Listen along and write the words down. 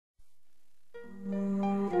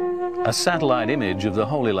A satellite image of the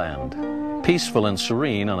Holy Land, peaceful and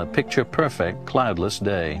serene on a picture-perfect, cloudless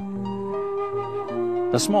day.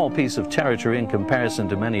 A small piece of territory in comparison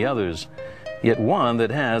to many others, yet one that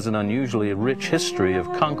has an unusually rich history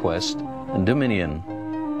of conquest and dominion.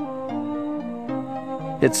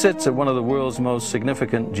 It sits at one of the world's most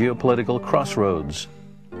significant geopolitical crossroads.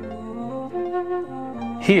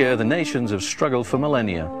 Here, the nations have struggled for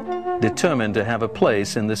millennia, determined to have a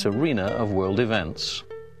place in this arena of world events.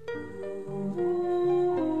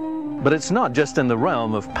 But it's not just in the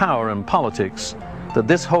realm of power and politics that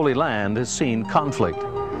this Holy Land has seen conflict.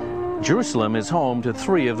 Jerusalem is home to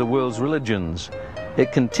 3 of the world's religions.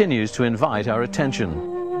 It continues to invite our attention.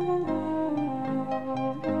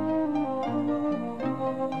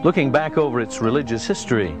 Looking back over its religious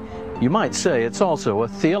history, you might say it's also a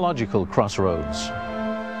theological crossroads.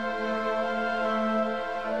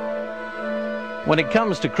 When it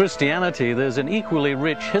comes to Christianity, there's an equally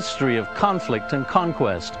rich history of conflict and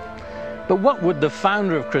conquest. But what would the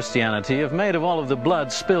founder of Christianity have made of all of the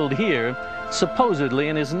blood spilled here, supposedly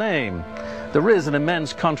in his name? There is an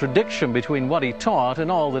immense contradiction between what he taught and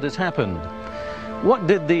all that has happened. What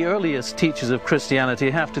did the earliest teachers of Christianity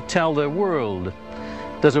have to tell their world?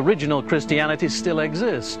 Does original Christianity still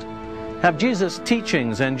exist? Have Jesus'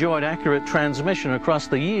 teachings enjoyed accurate transmission across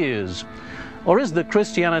the years? Or is the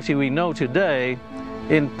Christianity we know today,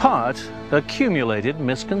 in part, accumulated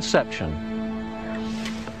misconception?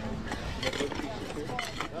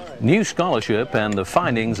 New scholarship and the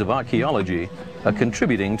findings of archaeology are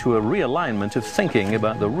contributing to a realignment of thinking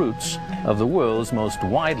about the roots of the world's most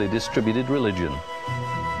widely distributed religion.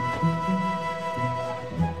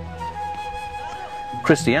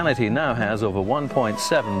 Christianity now has over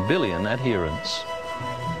 1.7 billion adherents.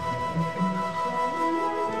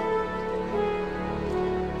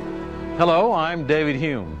 Hello, I'm David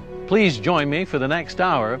Hulme. Please join me for the next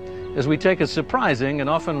hour as we take a surprising and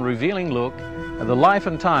often revealing look at the life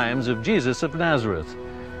and times of Jesus of Nazareth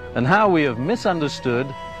and how we have misunderstood,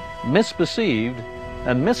 misperceived,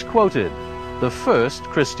 and misquoted the first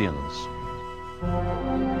Christians.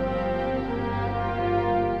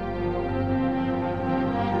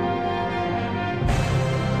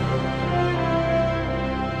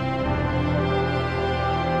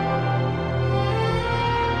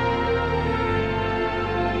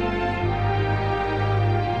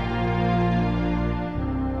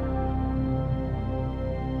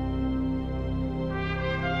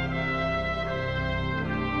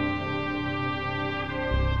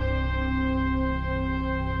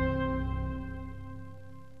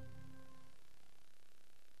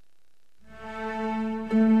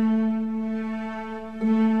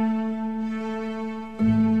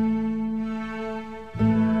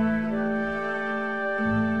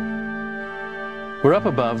 We're up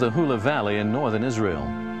above the Hulme Valley in northern Israel.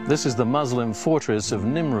 This is the Muslim fortress of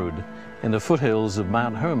Nimrud in the foothills of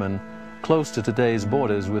Mount Hermon, close to today's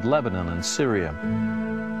borders with Lebanon and Syria.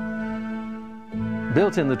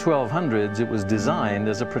 Built in the 1200s, it was designed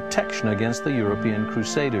as a protection against the European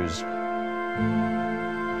Crusaders.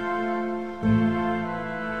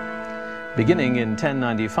 Beginning in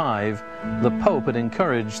 1095, the Pope had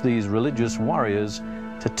encouraged these religious warriors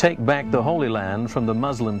to take back the Holy Land from the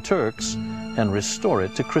Muslim Turks and restore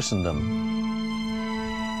it to Christendom.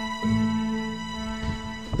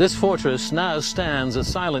 This fortress now stands a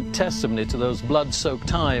silent testimony to those blood-soaked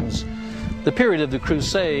times. The period of the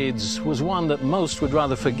Crusades was one that most would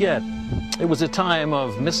rather forget. It was a time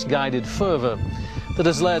of misguided fervor that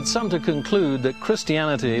has led some to conclude that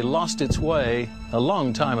Christianity lost its way a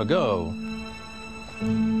long time ago.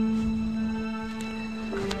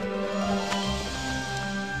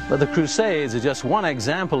 But the Crusades are just one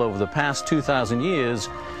example over the past 2,000 years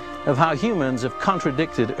of how humans have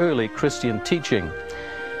contradicted early Christian teaching.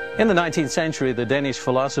 In the 19th century, the Danish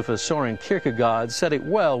philosopher Søren Kierkegaard said it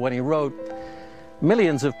well when he wrote,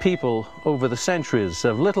 "Millions of people over the centuries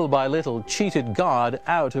have little by little cheated God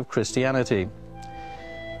out of Christianity."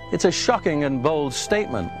 It's a shocking and bold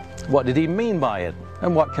statement. What did he mean by it,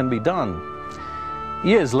 and what can be done?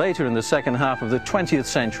 Years later, in the second half of the 20th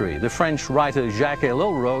century, the French writer Jacques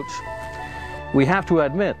Ellul wrote, "We have to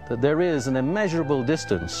admit that there is an immeasurable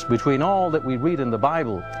distance between all that we read in the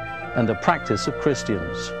Bible and the practice of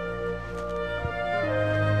Christians."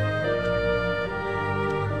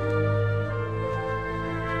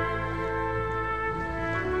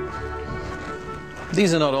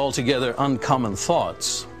 These are not altogether uncommon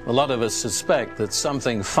thoughts. A lot of us suspect that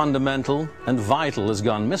something fundamental and vital has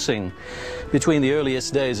gone missing between the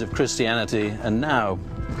earliest days of Christianity and now.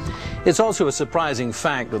 It's also a surprising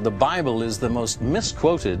fact that the Bible is the most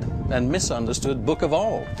misquoted and misunderstood book of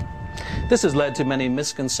all. This has led to many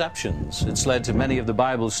misconceptions. It's led to many of the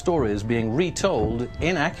Bible's stories being retold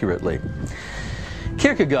inaccurately.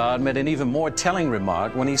 Kierkegaard made an even more telling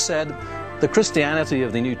remark when he said, "The Christianity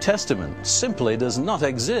of the New Testament simply does not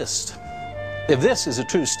exist." If this is a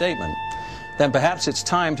true statement, then perhaps it's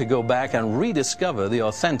time to go back and rediscover the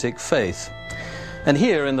authentic faith. And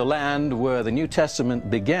here in the land where the New Testament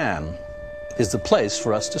began is the place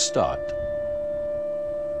for us to start.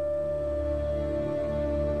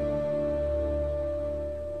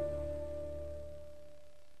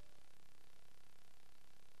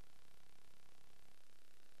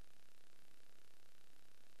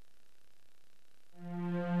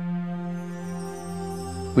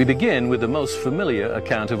 We begin with the most familiar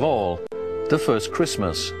account of all, the first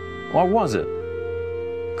Christmas. Or was it?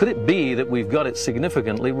 Could it be that we've got it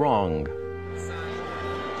significantly wrong?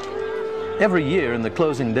 Every year in the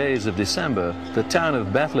closing days of December, the town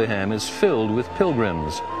of Bethlehem is filled with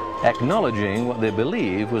pilgrims, acknowledging what they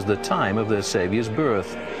believe was the time of their Savior's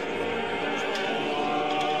birth.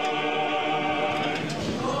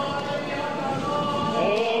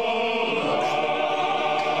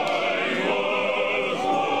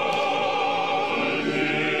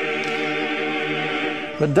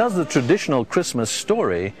 But does the traditional Christmas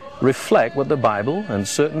story reflect what the Bible and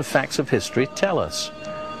certain facts of history tell us?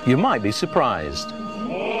 You might be surprised.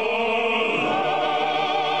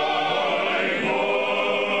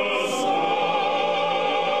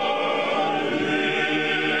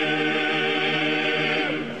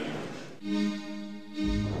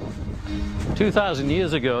 "2,000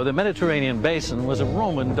 years ago, the Mediterranean basin was a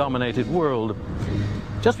Roman-dominated world.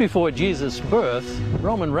 Just before Jesus' birth,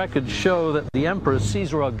 Roman records show that the Emperor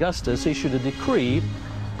Caesar Augustus issued a decree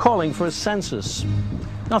calling for a census.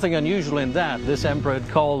 Nothing unusual in that. This emperor had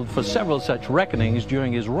called for several such reckonings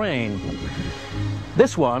during his reign.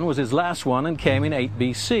 This one was his last one and came in 8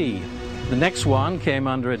 BC. The next one came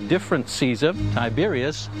under a different Caesar,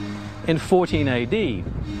 Tiberius, in 14 AD.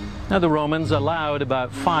 Now the Romans allowed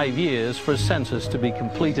about 5 years for a census to be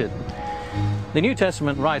completed. The New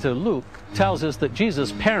Testament writer Luke tells us that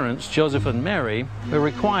Jesus' parents, Joseph and Mary, were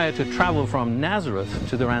required to travel from Nazareth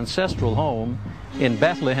to their ancestral home in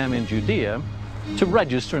Bethlehem in Judea to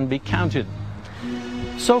register and be counted.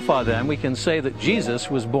 So far then, we can say that Jesus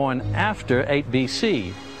was born after 8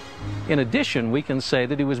 BC. In addition, we can say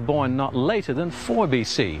that he was born not later than 4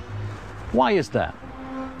 BC. Why is that?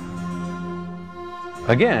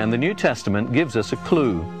 Again, the New Testament gives us a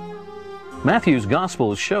clue. Matthew's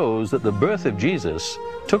Gospel shows that the birth of Jesus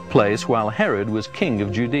took place while Herod was king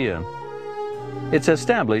of Judea. It's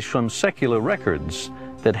established from secular records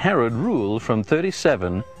that Herod ruled from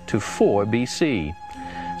 37 to 4 BC.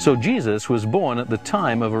 So Jesus was born at the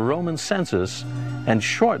time of a Roman census and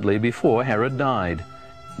shortly before Herod died.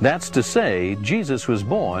 That's to say, Jesus was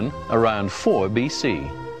born around 4 BC.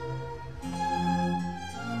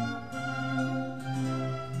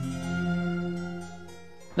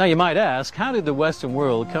 Now you might ask, how did the Western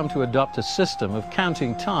world come to adopt a system of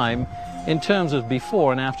counting time in terms of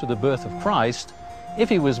before and after the birth of Christ if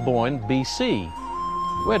he was born BC?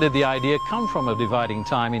 Where did the idea come from of dividing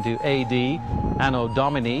time into AD, Anno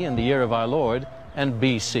Domini, in the year of our Lord, and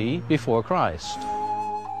BC, before Christ?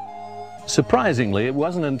 Surprisingly, it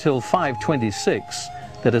wasn't until 526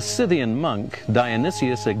 that a Scythian monk,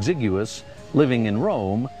 Dionysius Exiguus, living in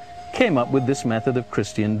Rome, came up with this method of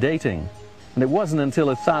Christian dating. And it wasn't until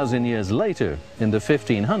 1,000 years later, in the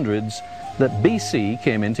 1500s, that BC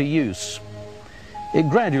came into use. It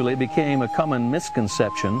gradually became a common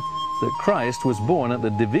misconception that Christ was born at the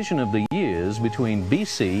division of the years between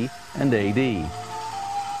BC and AD.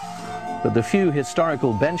 But the few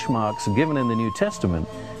historical benchmarks given in the New Testament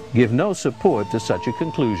give no support to such a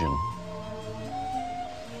conclusion.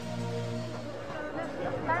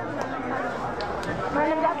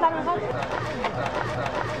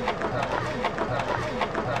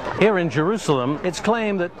 Here in Jerusalem, it's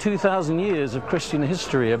claimed that 2,000 years of Christian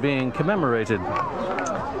history are being commemorated.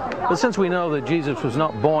 But since we know that Jesus was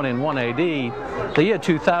not born in 1 AD, the year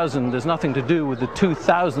 2000 has nothing to do with the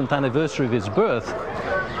 2000th anniversary of his birth.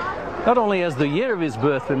 Not only has the year of his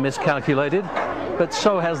birth been miscalculated, but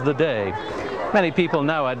so has the day. Many people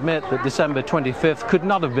now admit that December 25th could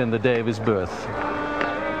not have been the day of his birth.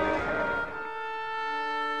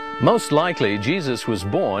 Most likely, Jesus was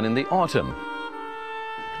born in the autumn.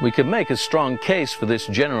 We can make a strong case for this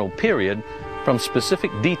general period from specific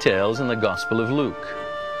details in the Gospel of Luke.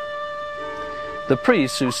 The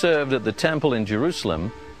priests who served at the temple in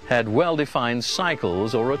Jerusalem had well-defined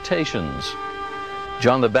cycles or rotations.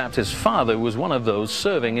 John the Baptist's father was one of those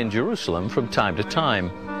serving in Jerusalem from time to time.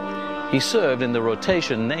 He served in the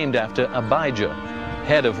rotation named after Abijah,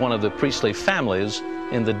 head of one of the priestly families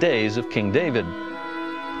in the days of King David.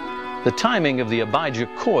 The timing of the Abijah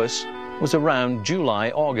course was around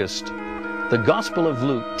July-August. The Gospel of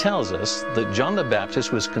Luke tells us that John the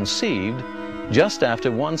Baptist was conceived just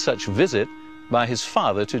after one such visit by his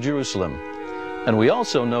father to Jerusalem. And we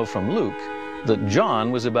also know from Luke that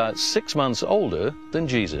John was about 6 months older than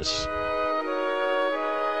Jesus.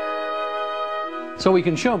 So we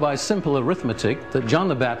can show by simple arithmetic that John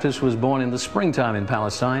the Baptist was born in the springtime in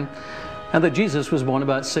Palestine and that Jesus was born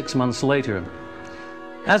about 6 months later.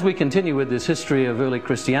 As we continue with this history of early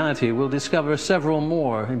Christianity, we'll discover several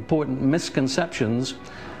more important misconceptions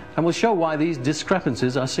and we'll show why these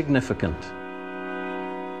discrepancies are significant.